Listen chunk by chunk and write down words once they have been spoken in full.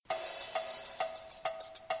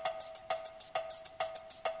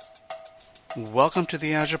Welcome to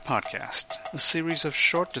the Azure PodCast, a series of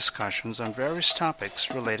short discussions on various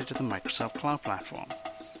topics related to the Microsoft Cloud Platform.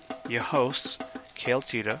 Your hosts, Kale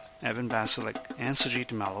Tita, Evan Basilik, and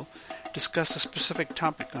Sujit Mello, discuss a specific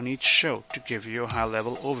topic on each show to give you a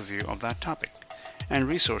high-level overview of that topic, and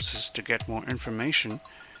resources to get more information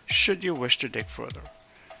should you wish to dig further.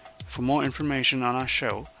 For more information on our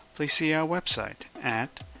show, please see our website at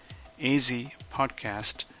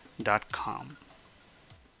azpodcast.com.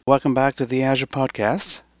 Welcome back to the Azure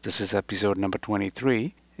Podcast. This is episode number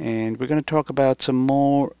 23, and we're going to talk about some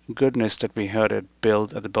more goodness that we heard at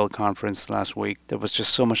the Build conference last week. There was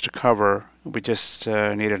just so much to cover. We just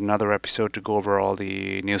needed another episode to go over all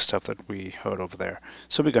the new stuff that we heard over there.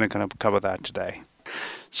 So we're going to kind of cover that today.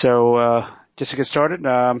 So just to get started,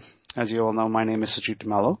 as you all know, my name is Sujit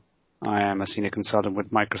Mello. I am a senior consultant with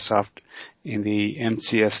Microsoft in the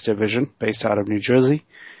MCS division based out of New Jersey.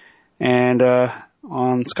 And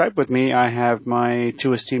on Skype with me, I have my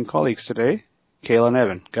two esteemed colleagues today, Kale and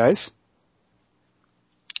Evan. Guys?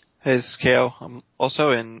 Hey, this is Kale. I'm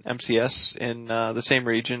also in MCS in the same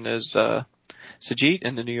region as Sajid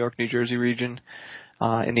in the New York, New Jersey region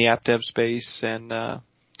in the app dev space and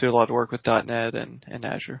do a lot of work with .NET and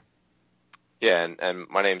Azure. Yeah, and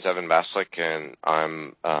my name's Evan Basilik, and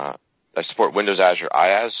I support Windows Azure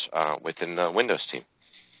IaaS within the Windows team.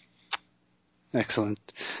 Excellent.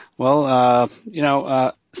 Well, one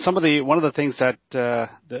of the things that the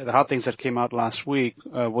hot things that came out last week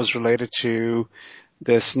was related to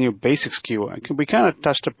this new basics queue. We kind of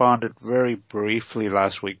touched upon it very briefly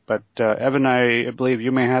last week, but Evan, I believe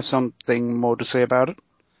you may have something more to say about it.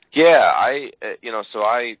 Yeah, I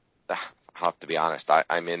have to be honest.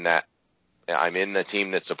 I'm in the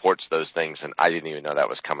team that supports those things, and I didn't even know that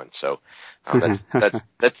was coming. So that's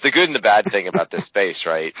the good and the bad thing about this space,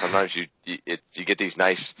 right? Sometimes you get these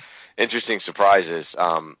nice, interesting surprises,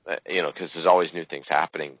 because there's always new things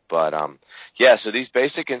happening. But so these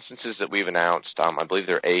basic instances that we've announced, I believe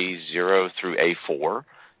they're A0 through A4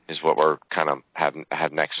 is what we're kind of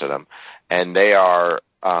have next to them, and they are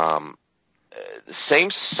the same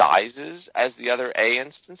sizes as the other A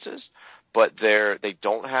instances. But they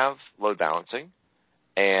don't have load balancing,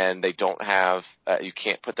 and they don't have you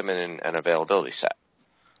can't put them in an availability set.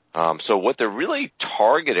 So what they're really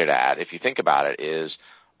targeted at, if you think about it, is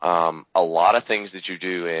a lot of things that you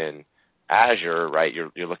do in Azure, right?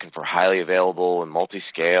 You're looking for highly available and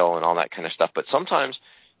multi-scale and all that kind of stuff. But sometimes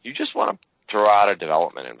you just want to throw out a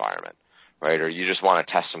development environment, right? Or you just want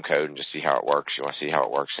to test some code and just see how it works. You want to see how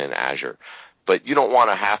it works in Azure, but you don't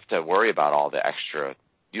want to have to worry about all the extra.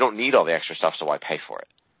 You don't need all the extra stuff, so why pay for it?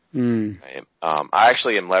 Right? I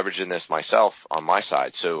actually am leveraging this myself on my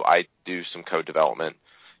side. So I do some code development,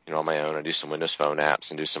 on my own. I do some Windows Phone apps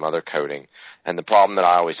and do some other coding. And the problem that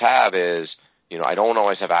I always have is, I don't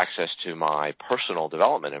always have access to my personal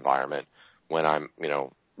development environment when I'm,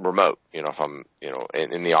 remote. If I'm,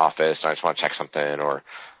 in the office and I just want to check something, or,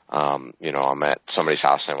 I'm at somebody's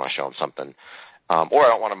house and I want to show them something, or I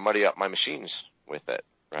don't want to muddy up my machines with it,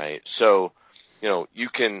 right? So, I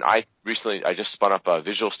just spun up a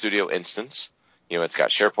Visual Studio instance. It's got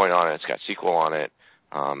SharePoint on it, it's got SQL on it,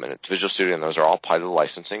 and it's Visual Studio, and those are all part of the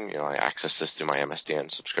licensing. I access this through my MSDN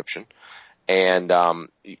subscription. And,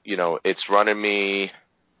 it's running me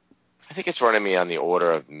on the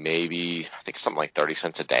order of maybe, something like 30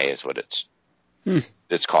 cents a day is what it's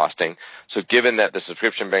costing. So given that the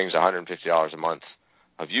subscription brings $150 a month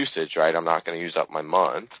of usage, right, I'm not going to use up my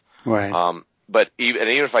month. Right. But even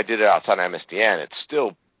if I did it outside MSDN, it's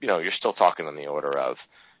still, you're still talking on the order of,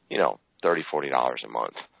 $30, $40 a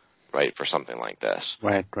month, right, for something like this.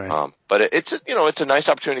 Right. But it's a nice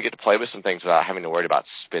opportunity to get to play with some things without having to worry about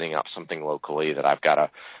spinning up something locally that I've got to,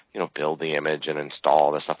 build the image and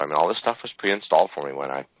install this stuff. I mean, all this stuff was pre-installed for me when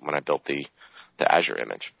I built the Azure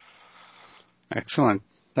image. Excellent.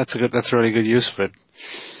 That's a really good use of it.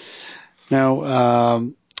 Now,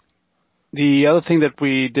 the other thing that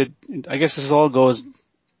we did, I guess this all goes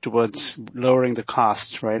towards lowering the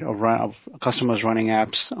cost, right, of customers running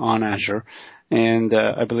apps on Azure. And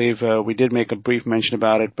I believe we did make a brief mention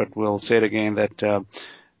about it, but we'll say it again that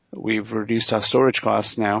we've reduced our storage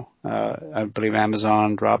costs now. I believe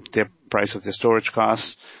Amazon dropped their price of their storage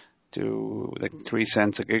costs to like 3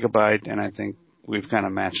 cents a gigabyte, and I think we've kind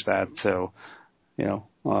of matched that. So,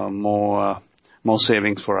 more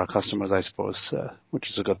savings for our customers, I suppose, which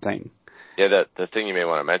is a good thing. Yeah, the thing you may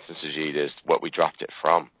want to mention, Sajid, is what we dropped it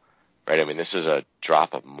from, right? I mean, this is a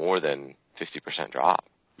drop of more than 50% drop,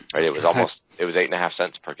 right? It was 8.5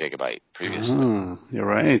 cents per gigabyte previously. You're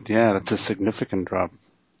right. Yeah, that's a significant drop.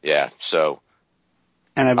 Yeah, so.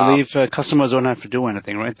 And I believe customers don't have to do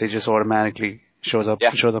anything, right? They just automatically shows up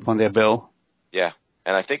on their bill. Yeah.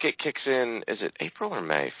 And I think it kicks in, is it April or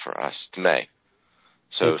May for us? It's May.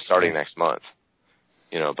 So starting next month.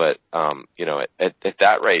 But at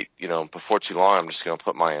that rate, before too long, I'm just going to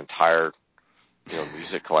put my entire,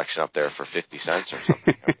 music collection up there for 50 cents or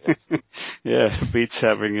something. Yeah, beats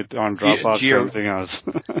having it on Dropbox or anything else.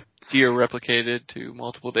 Geo-replicated to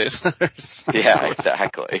multiple data centers. Yeah,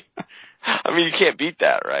 exactly. I mean, you can't beat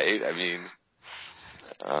that, right? I mean,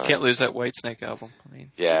 can't lose that Whitesnake album.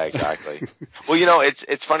 Yeah, exactly. Well,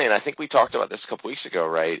 it's funny, and I think we talked about this a couple weeks ago,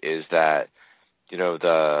 right? Is that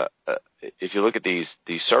if you look at these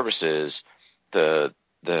services, the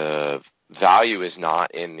value is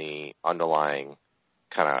not in the underlying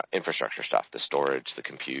kind of infrastructure stuff, the storage, the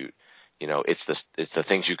compute. It's the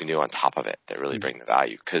things you can do on top of it that really bring the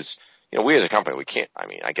value. Because we as a company, we can't. I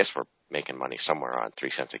mean, I guess we're making money somewhere on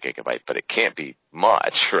 3 cents a gigabyte, but it can't be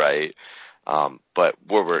much, right? But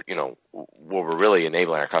what we're really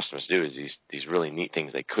enabling our customers to do is these really neat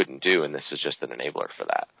things they couldn't do, and this is just an enabler for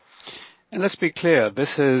that. And let's be clear,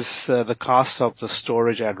 this is the cost of the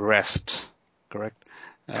storage at rest, correct?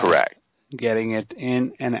 Correct. Getting it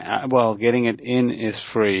in getting it in is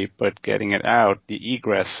free, but getting it out, the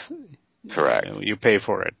egress, correct. You pay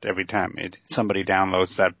for it every time somebody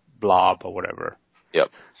downloads that blob or whatever.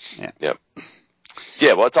 Yep. Yeah. Yep.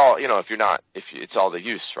 Yeah, well, it's all, it's all the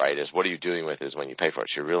use, right, is what are you doing with it is when you pay for it.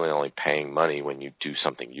 So you're really only paying money when you do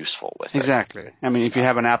something useful with it. Exactly. I mean, if you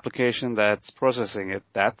have an application that's processing it,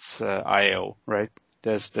 that's I/O, right?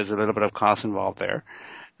 There's a little bit of cost involved there,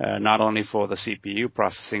 not only for the CPU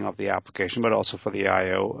processing of the application, but also for the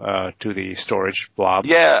I/O to the storage blob.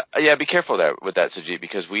 Yeah, be careful there with that, Sajid,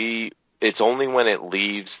 because it's only when it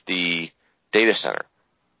leaves the data center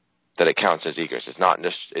that it counts as egress. It's not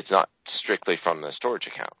strictly from the storage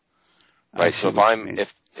account, right? So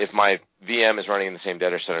if my VM is running in the same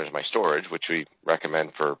data center as my storage, which we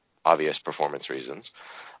recommend for obvious performance reasons,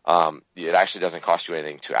 it actually doesn't cost you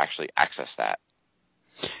anything to actually access that.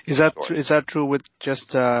 Is that true with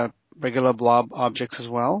just regular blob objects as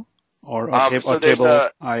well, or table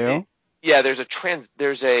I/O? Yeah, there's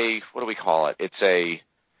a what do we call it?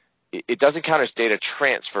 It doesn't count as data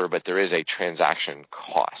transfer, but there is a transaction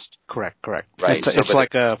cost. Correct. Right. It's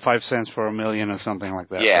like 5 cents for a million or something like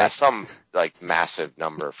that. Yeah, right? Some like massive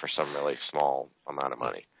number for some really small amount of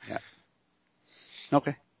money. Yeah.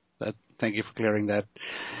 Okay. Thank you for clearing that.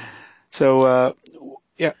 So,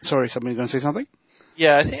 sorry, somebody going to say something?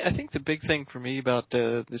 Yeah, I think the big thing for me about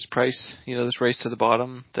this price, this race to the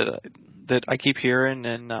bottom that I keep hearing,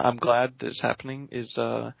 and I'm glad that it's happening, is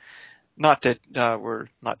not that we're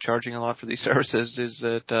not charging a lot for these services, is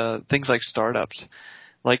that things like startups.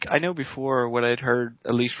 Like, I know before what I'd heard,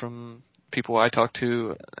 at least from people I talked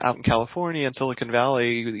to out in California and Silicon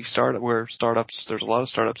Valley, there's a lot of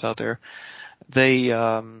startups out there, they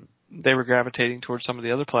were gravitating towards some of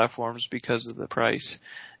the other platforms because of the price.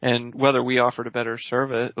 And whether we offered a better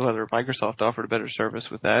service, whether Microsoft offered a better service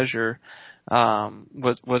with Azure,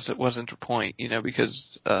 wasn't the point,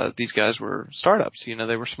 because these guys were startups.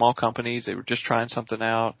 They were small companies. They were just trying something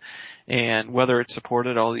out. And whether it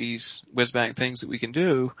supported all these whiz-bang things that we can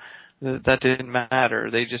do, that didn't matter.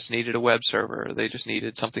 They just needed a web server. They just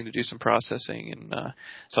needed something to do some processing. And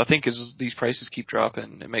so I think as these prices keep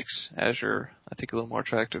dropping, it makes Azure, I think, a little more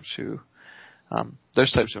attractive to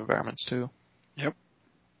those types of environments too. Yep.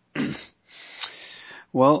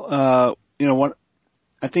 Well, what?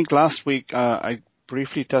 I think last week I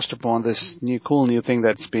briefly touched upon this cool new thing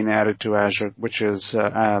that's been added to Azure, which is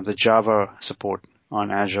the Java support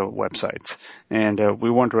on Azure websites. And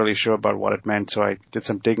we weren't really sure about what it meant, so I did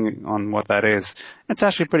some digging on what that is. It's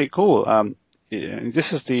actually pretty cool.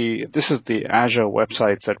 This is the Azure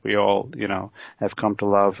websites that we all, have come to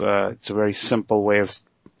love. It's a very simple way of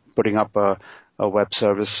putting up a web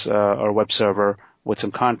service or web server with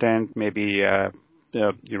some content, maybe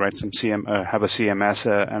you write some have a CMS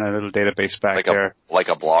and a little database back there. Like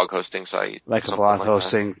a blog hosting site? Like a blog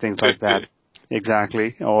hosting, things like that.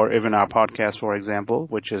 Exactly. Or even our podcast, for example,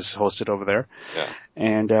 which is hosted over there. Yeah.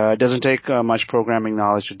 And it doesn't take much programming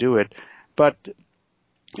knowledge to do it. But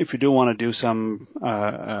if you do want to do some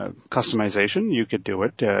customization, you could do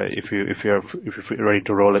it if you're ready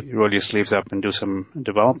to roll your sleeves up and do some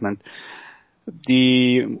development.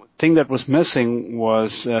 The thing that was missing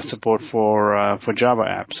was support for Java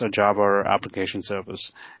apps or Java application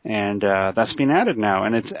service, and that's been added now.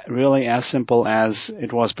 And it's really as simple as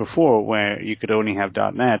it was before, where you could only have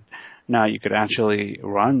 .NET. Now you could actually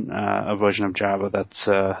run a version of Java that's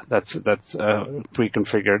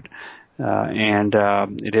pre-configured, and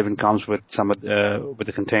it even comes with with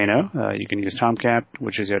the container. You can use Tomcat,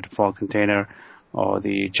 which is your default container, or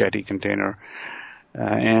the Jetty container.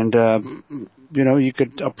 And you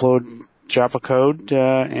could upload Java code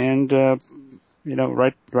and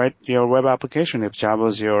write your web application if Java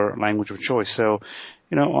is your language of choice. So,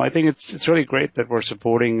 I think it's really great that we're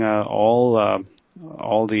supporting all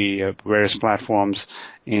the various platforms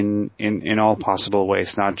in all possible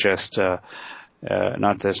ways, not just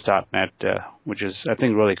 .NET, which is, I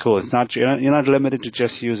think, really cool. It's not, you're not limited to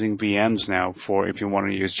just using VMs now for if you want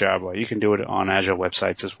to use Java. You can do it on Azure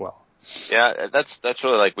websites as well. Yeah, that's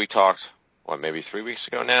really, like, we talked, maybe 3 weeks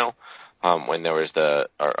ago now, when there was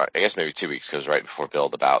or I guess maybe 2 weeks, because right before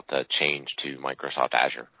Build, about the change to Microsoft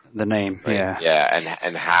Azure. The name, right? yeah. Yeah,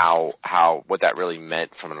 and how what that really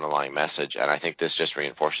meant from an underlying message, and I think this just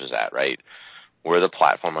reinforces that, right? We're the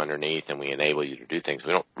platform underneath, and we enable you to do things.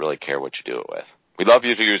 We don't really care what you do it with. We love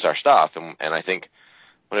you to use our stuff, and I think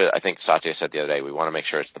Satya said the other day, we want to make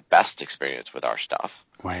sure it's the best experience with our stuff.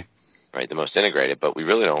 Right. Right, the most integrated, but we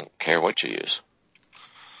really don't care what you use.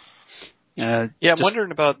 I'm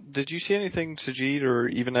wondering about, did you see anything, Sajid, or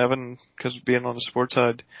even Evan, because being on the sports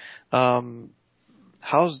side,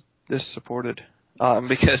 how's this supported?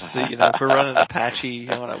 Because, if we're running Apache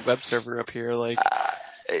on a web server up here, like...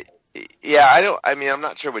 Yeah, I'm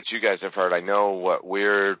not sure what you guys have heard. I know what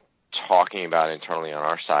we're talking about internally on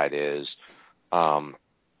our side is, and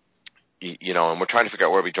we're trying to figure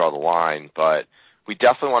out where we draw the line, but we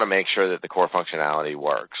definitely want to make sure that the core functionality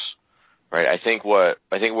works, right? I think where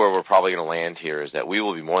we're probably going to land here is that we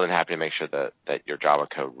will be more than happy to make sure that your Java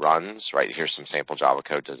code runs, right? Here's some sample Java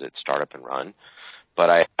code. Does it start up and run? But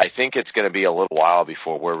I think it's going to be a little while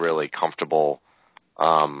before we're really comfortable,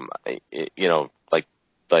 like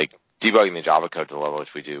debugging the Java code to the level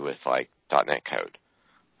which we do with, like, .NET code.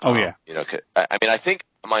 Oh, yeah. I think,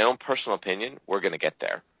 my own personal opinion, we're going to get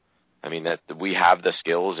there. I mean, that we have the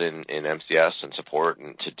skills in MCS and support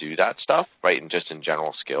and to do that stuff, right, and just in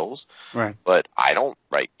general skills. Right. But I don't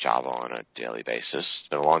write Java on a daily basis. It's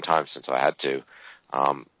been a long time since I had to.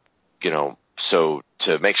 So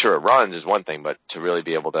to make sure it runs is one thing, but to really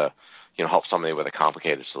be able to, help somebody with a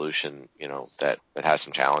complicated solution, that has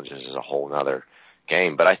some challenges is a whole other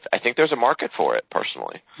game. But I think there's a market for it,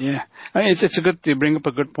 personally. Yeah. You bring up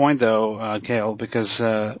a good point, though, Gail, because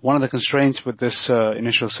one of the constraints with this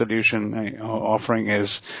initial solution offering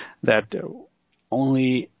is that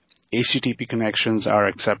only HTTP connections are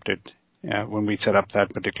accepted when we set up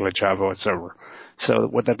that particular Java server. So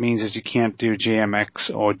what that means is you can't do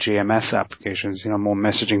JMX or JMS applications, more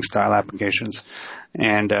messaging style applications.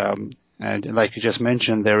 And like you just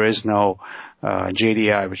mentioned, there is no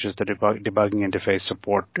JDI, which is the debugging interface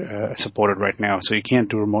supported right now. So you cannot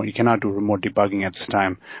do remote debugging at this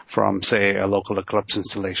time from, say, a local Eclipse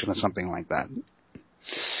installation or something like that.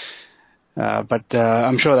 But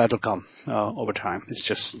I'm sure that'll come over time. It's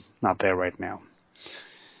just not there right now.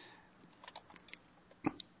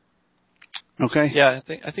 Okay. Yeah,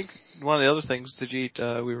 I think one of the other things, Sajid,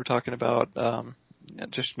 we were talking about,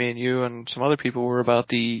 just me and you and some other people, were about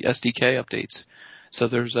the SDK updates. So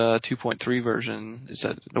there's a 2.3 version. Is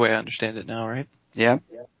that the way I understand it now, right? Yeah.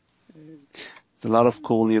 There's a lot of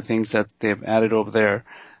cool new things that they've added over there.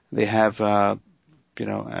 They have, added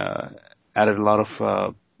a lot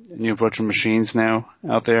of new virtual machines now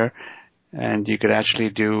out there, and you could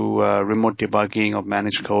actually do remote debugging of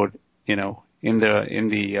managed code, in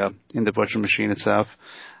the virtual machine itself.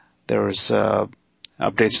 There's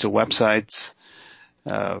updates to websites.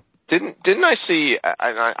 Didn't I see?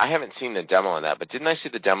 I haven't seen the demo on that, but didn't I see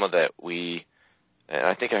the demo that and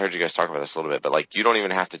I think I heard you guys talk about this a little bit, but, like, you don't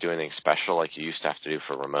even have to do anything special like you used to have to do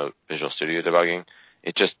for remote Visual Studio debugging.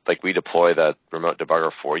 It just, like, we deploy the remote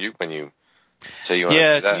debugger for you when you say you want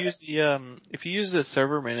to do that. If you use the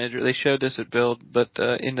server manager, they showed this at Build, but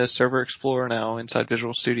in the Server Explorer now inside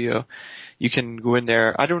Visual Studio, you can go in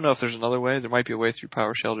there. I don't know if there's another way. There might be a way through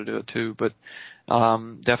PowerShell to do it too, but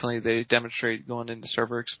definitely they demonstrate going into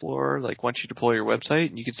Server Explorer, like once you deploy your website,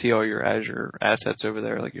 and you can see all your Azure assets over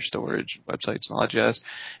there, like your storage, websites, and all that jazz.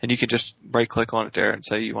 And you can just right-click on it there and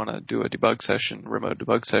say you want to do a debug session, remote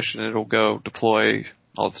debug session. It'll go deploy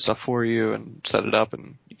all the stuff for you and set it up,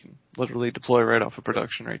 and you can literally deploy right off of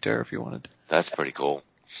production right there if you wanted. That's pretty cool.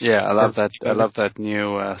 Yeah, I love that. I love that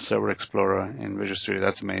new Server Explorer in Visual Studio.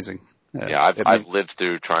 That's amazing. I've lived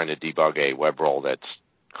through trying to debug a web role that's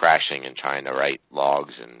crashing and trying to write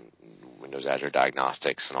logs and Windows Azure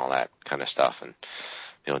Diagnostics and all that kind of stuff, and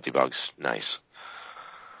debug's nice.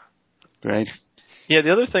 Great. Yeah,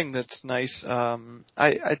 the other thing that's nice, I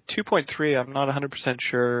 2.3, I'm not 100%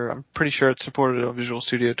 sure. I'm pretty sure it's supported on Visual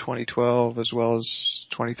Studio 2012 as well as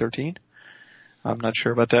 2013. I'm not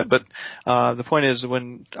sure about that, but the point is,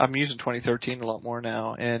 when I'm using 2013 a lot more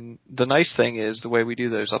now, and the nice thing is the way we do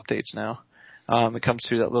those updates now. it comes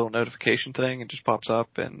through that little notification thing. It just pops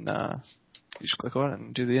up, and you just click on it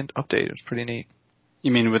and do the update. It's pretty neat.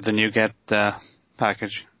 You mean with the NuGet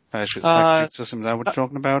package system? Is that what you're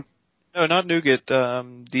talking about? No, not NuGet.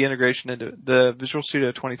 The integration into the Visual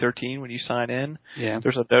Studio 2013, when you sign in,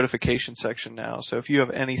 there's a notification section now. So if you have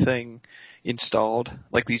anything installed,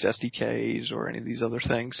 like these SDKs or any of these other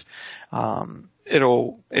things,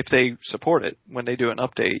 if they support it, when they do an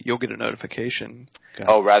update, you'll get a notification.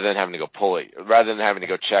 Oh, rather than having to go pull it, rather than having to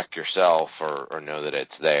go check yourself or know that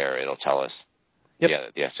it's there, it'll tell us. Yep. Yeah.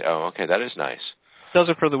 Yes. Oh, okay. That is nice. It does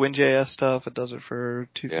it for the WinJS stuff. It does it for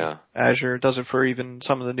Azure. It does it for even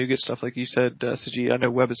some of the NuGet stuff, like you said, Sajid. I know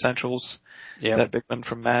Web Essentials, that big one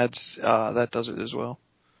from Mads, that does it as well.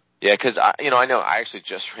 Yeah, because I actually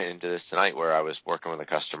just ran into this tonight where I was working with a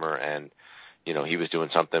customer and he was doing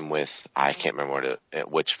something with, I can't remember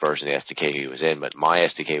which version of the SDK he was in, but my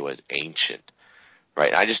SDK was ancient,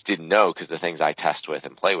 right? I just didn't know because the things I test with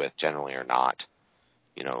and play with generally are not.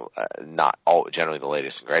 Not all generally the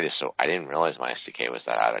latest and greatest, so I didn't realize my SDK was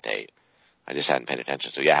that out of date. I just hadn't paid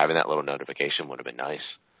attention. So having that little notification would have been nice.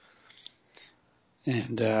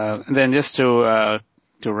 And then just to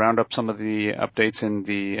round up some of the updates in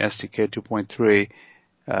the SDK 2.3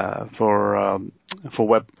 for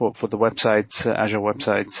the websites, Azure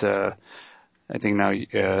websites, I think now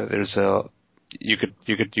there's you could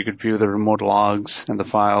view the remote logs and the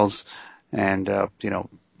files, and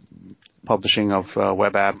publishing of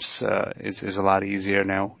web apps is a lot easier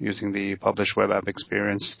now using the published web app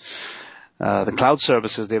experience. The cloud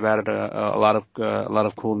services, they've added a lot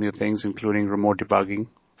of cool new things, including remote debugging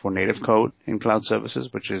for native code in cloud services,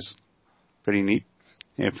 which is pretty neat.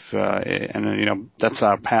 That's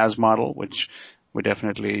our PaaS model, which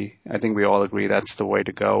I think we all agree that's the way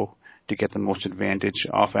to go to get the most advantage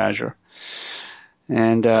off Azure.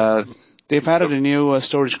 And they've added a new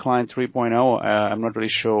storage client 3.0. I'm not really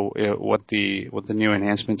sure what the new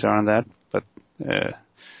enhancements are on that, but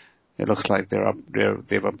it looks like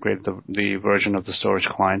they've upgraded the version of the storage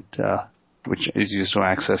client, which is used to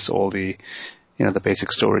access all the the basic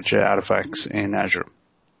storage artifacts in Azure.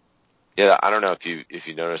 Yeah, I don't know if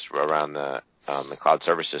you noticed around the cloud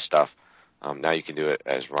services stuff. Now you can do it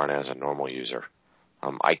run as a normal user.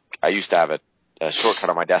 I used to have a shortcut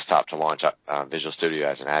on my desktop to launch Visual Studio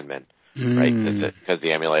as an admin. Right, because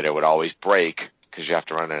the emulator would always break because you have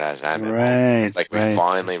to run it as an admin. Right, we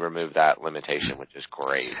finally removed that limitation, which is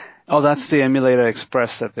great. Oh, that's the Emulator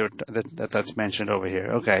Express that's mentioned over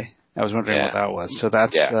here. Okay, I was wondering what that was. So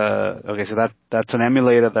that's okay. So that's an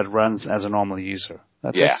emulator that runs as a normal user.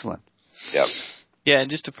 That's excellent. Yep. Yeah,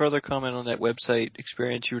 and just to further comment on that website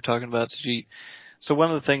experience you were talking about, Sajid. So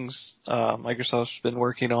one of the things Microsoft's been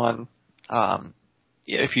working on.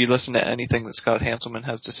 If you listen to anything that Scott Hanselman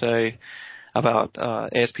has to say about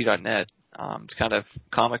ASP.NET, it's kind of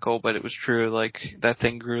comical, but it was true. Like, that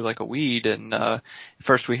thing grew like a weed, and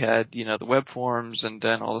first we had, the web forms, and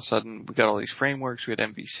then all of a sudden we got all these frameworks. We had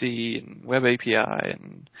MVC and Web API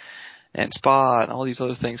and SPA and all these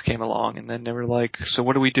other things came along, and then they were like, so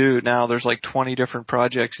what do we do now? There's like 20 different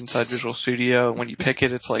projects inside Visual Studio, and when you pick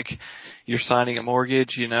it, it's like you're signing a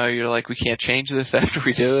mortgage, you're like, we can't change this after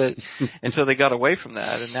we do it. And so they got away from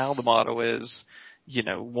that, and now the motto is,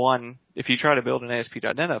 if you try to build an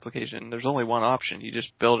ASP.NET application, there's only one option. You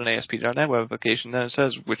just build an ASP.NET web application, then it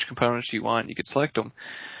says which components you want, you can select them.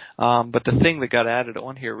 But the thing that got added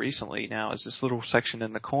on here recently now is this little section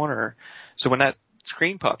in the corner. So when that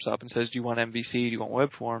screen pops up and says, do you want MVC, do you want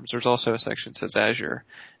web forms, there's also a section that says Azure.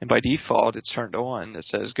 And by default, it's turned on. It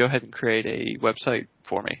says, go ahead and create a website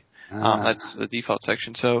for me. That's the default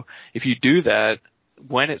section. So if you do that,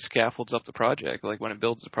 when it scaffolds up the project, like when it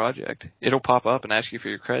builds the project, it'll pop up and ask you for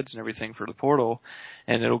your creds and everything for the portal,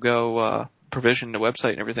 and it'll go provision the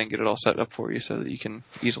website and everything, get it all set up for you so that you can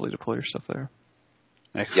easily deploy your stuff there.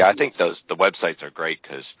 Excellent. Yeah, I think the websites are great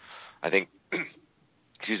because I think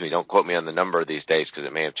excuse me, don't quote me on the number these days because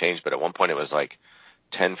it may have changed, but at one point it was like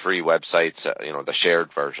 10 free websites, the shared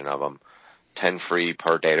version of them, 10 free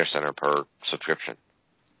per data center per subscription.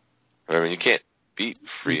 I mean, you can't beat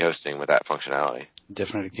free hosting with that functionality.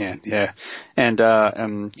 Definitely can't, yeah. And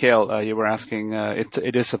Kale, you were asking,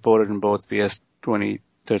 it is supported in both VS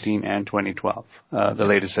 2013 and 2012, the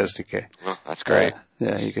latest SDK. Oh, that's great.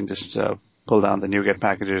 You can just pull down the NuGet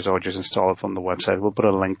packages or just install it from the website. We'll put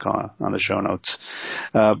a link on the show notes.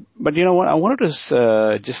 But you know what? I wanted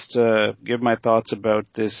to just give my thoughts about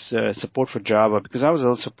this support for Java because I was a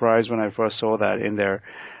little surprised when I first saw that in there.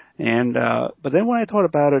 And but then when I thought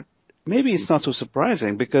about it, maybe it's not so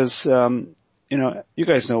surprising because you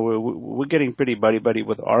guys know we're getting pretty buddy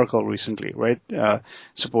with Oracle recently, right?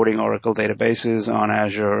 Supporting Oracle databases on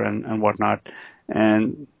Azure and whatnot.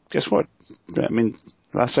 And guess what? I mean,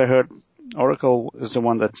 last I heard, Oracle is the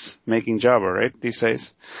one that's making Java, right, these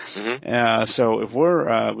days. Mm-hmm. So if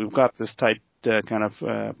we've got this tight kind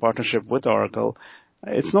of partnership with Oracle,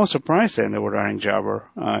 it's no surprise then that we're running Java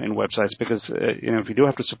in websites because, if you do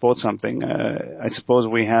have to support something, I suppose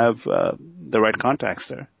we have the right contacts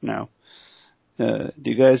there now. Do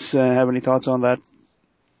you guys have any thoughts on that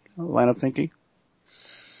line of thinking?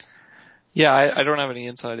 Yeah, I don't have any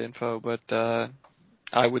inside info, but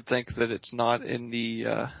I would think that it's not in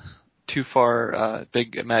the too far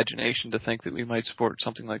big imagination to think that we might support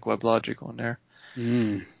something like WebLogic on there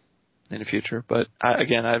in the future. But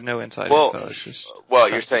again, I have no inside info. It's just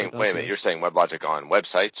you're saying, wait a minute, you're saying WebLogic on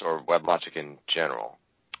websites or WebLogic in general?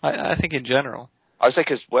 I think in general. I would say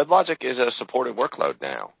because WebLogic is a supported workload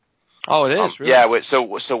now. Oh, it is, really? Yeah, so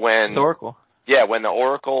when... It's Oracle. Yeah, when the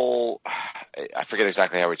Oracle... I forget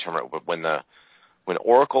exactly how we term it, but when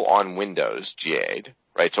Oracle on Windows GA'd,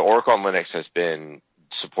 right? So Oracle on Linux has been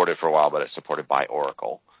supported for a while, but it's supported by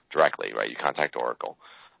Oracle directly, right? You contact Oracle.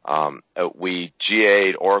 We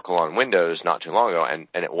GA'd Oracle on Windows not too long ago, and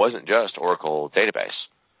it wasn't just Oracle database.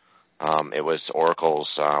 It was Oracle's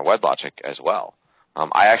WebLogic as well.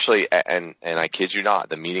 I actually, and I kid you not,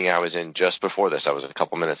 the meeting I was in just before this, I was a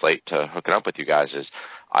couple minutes late to hooking up with you guys, is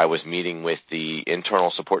I was meeting with the internal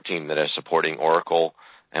support team that is supporting Oracle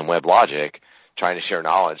and WebLogic, trying to share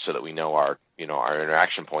knowledge so that we know our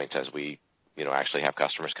interaction points as we, actually have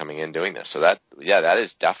customers coming in doing this. So that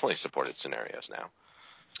is definitely supported scenarios now.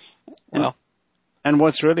 Well. And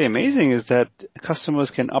what's really amazing is that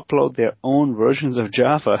customers can upload their own versions of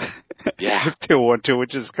Java if they want to,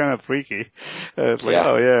 which is kind of freaky. It's like,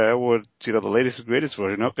 I want the latest and greatest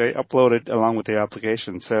version. Okay, upload it along with the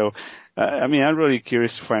application. So, I'm really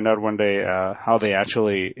curious to find out one day how they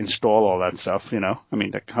actually install all that stuff. I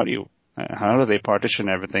mean, like, how do they partition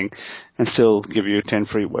everything and still give you 10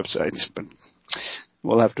 free websites? But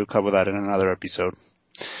we'll have to cover that in another episode.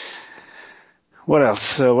 What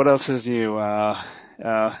else? What else is new?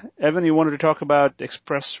 Evan, you wanted to talk about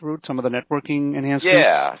ExpressRoute, some of the networking enhancements?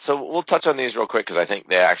 Yeah, so we'll touch on these real quick because I think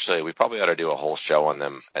we probably ought to do a whole show on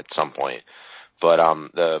them at some point. But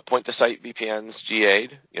the point-to-site VPNs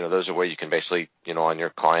GA'd, those are where you can basically, on your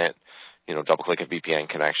client, double-click a VPN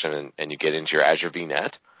connection and you get into your Azure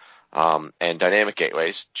VNet. And dynamic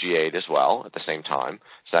gateways GA'd as well at the same time.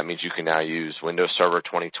 So that means you can now use Windows Server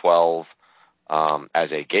 2012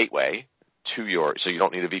 as a gateway so you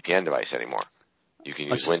don't need a VPN device anymore. You can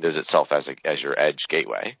use Windows itself as your edge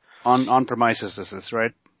gateway. On premises, this is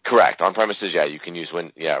right. Correct. On premises, you can use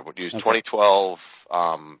 2012.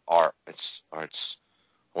 I want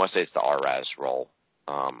to say it's the RAS role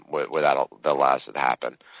where that allows it to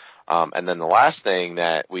happen. And then the last thing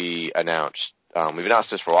that we announced, we've announced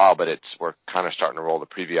this for a while, but we're kind of starting to roll the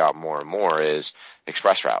preview out more and more, is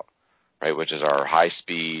ExpressRoute, right, which is our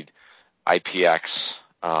high-speed IPX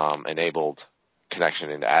enabled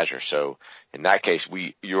connection into Azure. So in that case,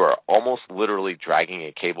 you are almost literally dragging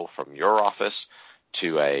a cable from your office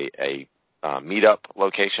to a meetup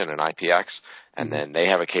location, an IPX, and then they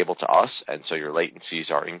have a cable to us, and so your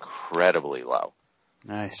latencies are incredibly low.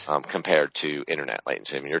 Nice. Compared to internet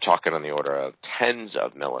latency. I mean, you're talking on the order of tens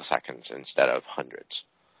of milliseconds instead of hundreds.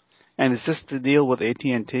 And is this the deal with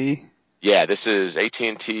AT&T? Yeah, this is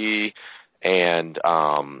AT&T and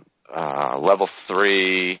Level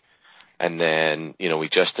 3, and then, we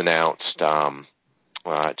just announced,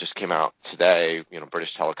 it just came out today,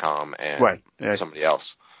 British Telecom and somebody else.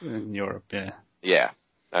 In Europe, yeah. Yeah,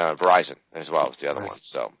 Verizon as well as the other one.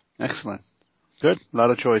 So excellent. Good. A lot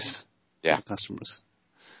of choice. Yeah. For customers.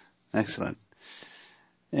 Excellent.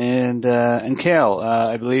 And Cal,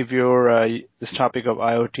 I believe this topic of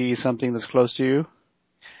IoT is something that's close to you?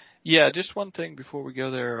 Yeah, just one thing before we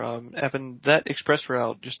go there, Evan. That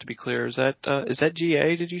ExpressRoute, just to be clear, is that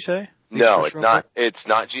GA? Did you say? No, it's not. It's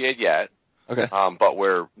not GA yet. Okay. But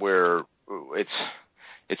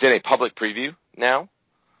it's in a public preview now.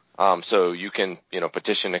 So you can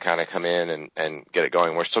petition to kind of come in and get it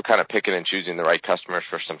going. We're still kind of picking and choosing the right customers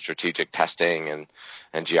for some strategic testing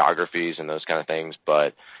and geographies and those kind of things.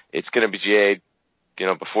 But it's going to be GA,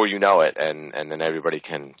 before you know it, and then everybody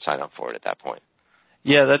can sign up for it at that point.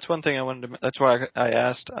 Yeah, that's one thing I wanted to. That's why I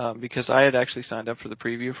asked, because I had actually signed up for the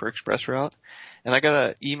preview for ExpressRoute, and I got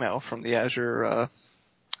an email from the Azure,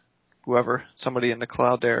 somebody in the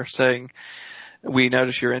cloud there, saying, "We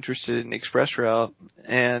notice you're interested in ExpressRoute,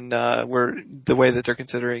 and the way that they're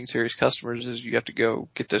considering serious customers is you have to go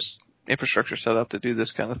get this infrastructure set up to do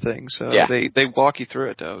this kind of thing. So Yeah. they walk you through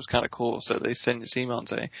it though. It was kind of cool. So they send you this email and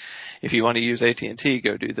say, if you want to use AT&T,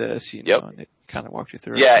 go do this, you know, and it kind of walks you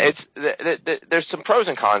through yeah, it. it's there's some pros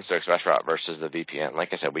and cons to ExpressRoute versus the VPN.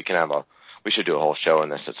 Like I said, we should do a whole show on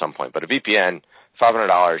this at some point. But a VPN,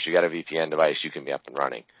 $500, you got a VPN device, you can be up and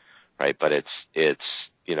running, right? But it's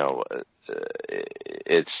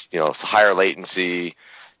higher latency,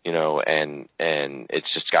 and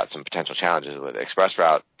it's just got some potential challenges with it.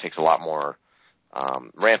 ExpressRoute takes a lot more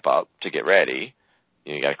ramp up to get ready.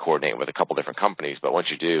 You got to coordinate with a couple different companies, but once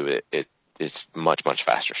you do, it's much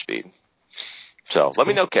faster speed. So let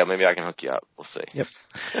me know, Kev. Maybe I can hook you up. We'll see. Yep.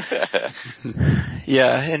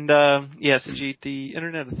 Yeah, and Sajid, the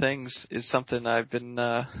Internet of Things is something I've been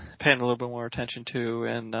paying a little bit more attention to,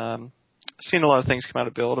 and seen a lot of things come out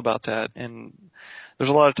of Build about that. And there's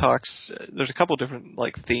a lot of talks. There's a couple different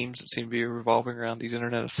themes that seem to be revolving around these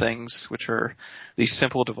Internet of Things, which are these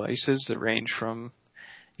simple devices that range from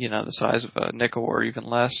the size of a nickel or even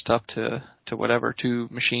less, up to whatever, to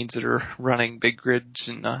machines that are running big grids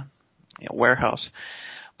in a warehouse.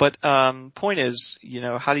 But point is,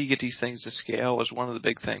 how do you get these things to scale is one of the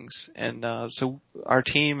big things. And so our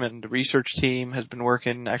team and the research team has been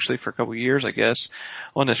working actually for a couple of years, I guess,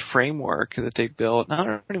 on this framework that they've built. And I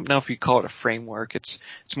don't even know if you call it a framework. It's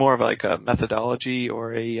more of like a methodology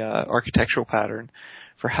or a architectural pattern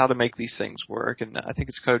for how to make these things work. And I think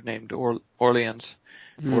it's codenamed Orleans.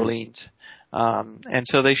 And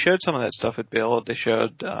so they showed some of that stuff at Build. They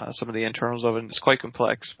showed some of the internals of it, and it's quite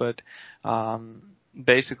complex, but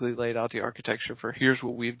basically laid out the architecture for here's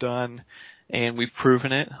what we've done, and we've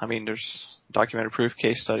proven it. I mean, there's documented proof,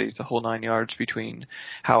 case studies, the whole 9 yards between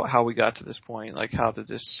how we got to this point, like how did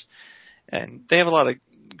this, and they have a lot of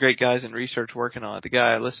great guys in research working on it. The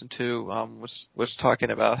guy I listened to was talking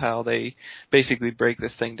about how they basically break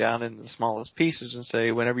this thing down into the smallest pieces and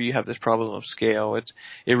say whenever you have this problem of scale, it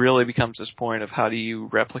really becomes this point of how do you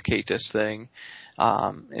replicate this thing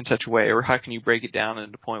in such a way, or how can you break it down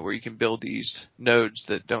into the point where you can build these nodes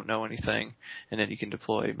that don't know anything, and then you can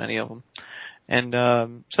deploy many of them. And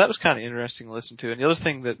so that was kind of interesting to listen to. And the other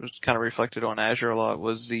thing that was kind of reflected on Azure a lot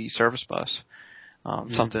was the service bus.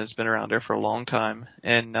 Something that's been around there for a long time,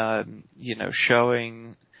 and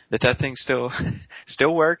showing that thing still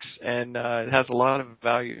works, and it has a lot of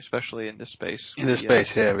value, especially in this space. In this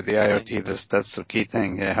space, with the IoT, that's the key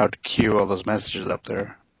thing. How to queue all those messages up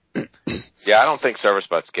there. Yeah, I don't think Service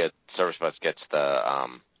Bus gets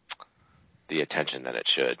the attention that it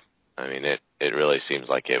should. I mean, it really seems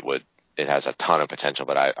like it has a ton of potential,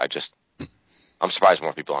 but I'm surprised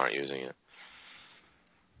more people aren't using it.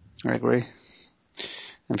 I agree.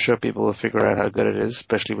 I'm sure people will figure out how good it is,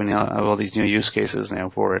 especially when you have all these new use cases now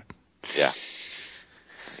for it. Yeah,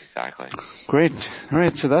 exactly. Great. All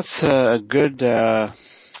right, so that's a good,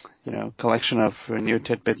 collection of new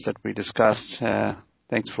tidbits that we discussed.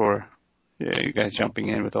 Thanks for you guys jumping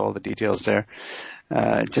in with all the details there.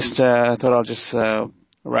 I thought I'll just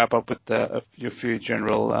wrap up with a few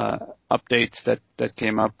general updates that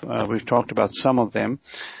came up. We've talked about some of them.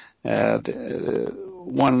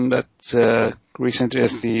 One that's recent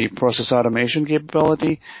is the process automation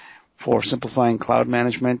capability for simplifying cloud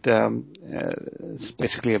management. It's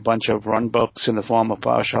basically a bunch of runbooks in the form of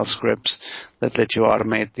PowerShell scripts that let you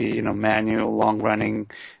automate the manual, long-running,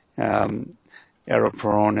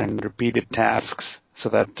 error-prone and repeated tasks, so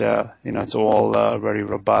that it's all very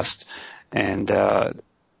robust, and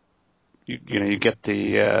you get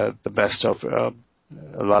the best of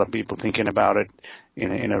a lot of people thinking about it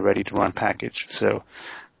in a ready-to-run package. So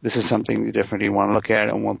this is something you definitely want to look at,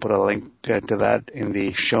 and we'll put a link to that in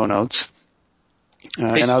the show notes.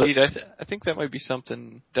 Hey, Steve, I think that might be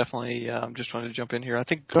something. Definitely, just wanted to jump in here. I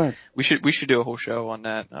think we should do a whole show on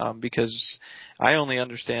that because I only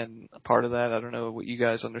understand a part of that. I don't know what you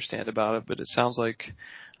guys understand about it, but it sounds like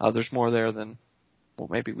there's more there than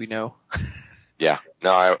maybe we know. Yeah,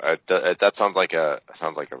 no, that sounds like a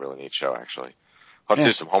really neat show actually. I'll have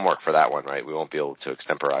to do some homework for that one, right? We won't be able to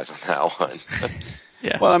extemporize on that one.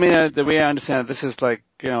 Yeah. Well, I mean, the way I understand it, this is like,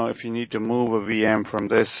 if you need to move a VM from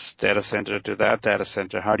this data center to that data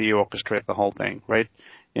center, how do you orchestrate the whole thing, right?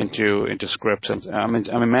 Into scripts. And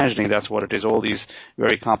I'm imagining that's what it is. All these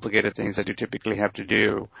very complicated things that you typically have to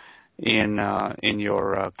do in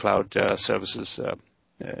your cloud services.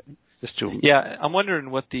 Yeah, I'm wondering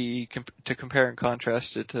what to compare and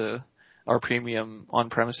contrast it to our premium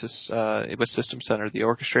on-premises with System Center, the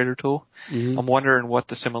orchestrator tool. Mm-hmm. I'm wondering what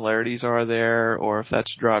the similarities are there, or if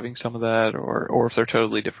that's driving some of that, or if they're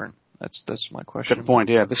totally different. That's my question. Good point.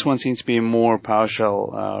 Yeah, this one seems to be more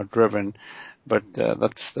PowerShell driven, but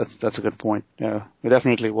that's a good point. We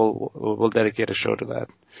definitely will dedicate a show to that.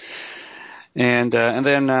 And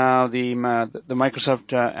then the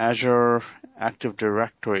Microsoft Azure Active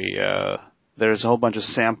Directory. There's a whole bunch of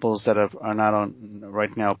samples that are not on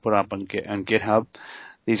right now put up on GitHub.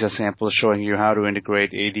 These are samples showing you how to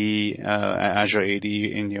integrate Azure AD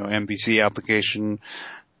in your MVC application.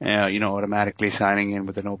 Automatically signing in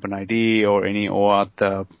with an OpenID or any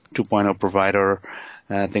OAuth 2.0 provider,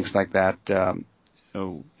 things like that,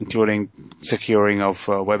 including securing of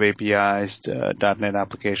web APIs, .NET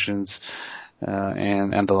applications,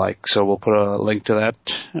 and the like. So we'll put a link to that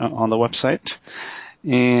on the website.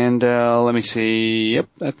 And let me see. Yep,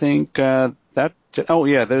 I think that. Oh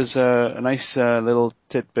yeah, there's a nice little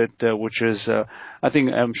tidbit, which is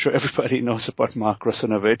I'm sure everybody knows about Mark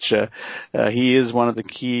Russinovich. He is one of the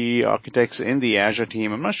key architects in the Azure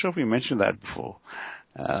team. I'm not sure if we mentioned that before.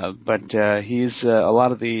 But he's a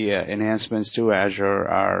lot of the enhancements to Azure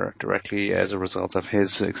are directly as a result of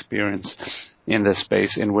his experience in this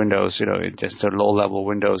space in Windows. Just a low-level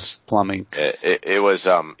Windows plumbing. It was,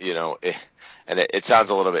 and it sounds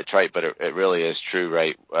a little bit trite, but it really is true,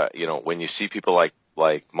 right? When you see people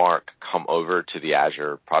like Mark come over to the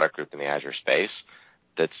Azure product group in the Azure space,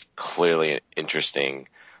 that's clearly an interesting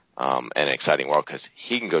and exciting world because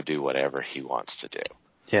he can go do whatever he wants to do.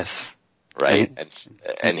 Yes. Right?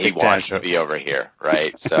 And he wants to be over here,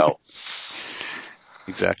 right? So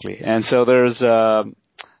exactly. And so there's a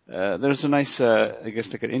nice, I guess,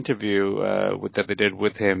 like an interview that they did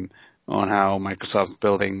with him on how Microsoft's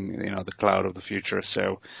building, the cloud of the future.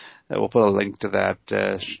 So we'll put a link to that.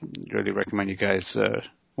 Really recommend you guys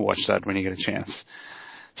watch that when you get a chance.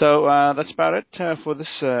 So that's about it for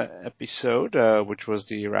this episode, which was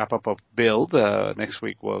the wrap-up of Build. Next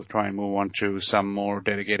week we'll try and move on to some more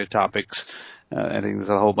dedicated topics. I think there's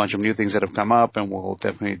a whole bunch of new things that have come up, and we'll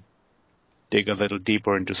definitely dig a little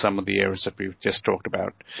deeper into some of the areas that we've just talked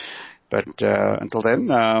about. But until then,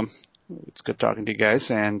 it's good talking to you guys,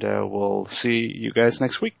 and we'll see you guys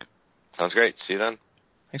next week. Sounds great. See you then.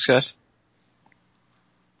 Thanks, guys.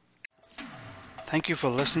 Thank you for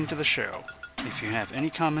listening to the show. If you have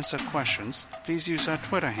any comments or questions, please use our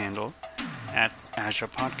Twitter handle @Azure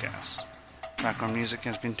Podcasts. Background music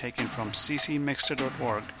has been taken from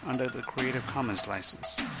ccmixter.org under the Creative Commons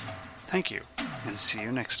license. Thank you, and see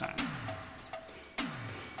you next time.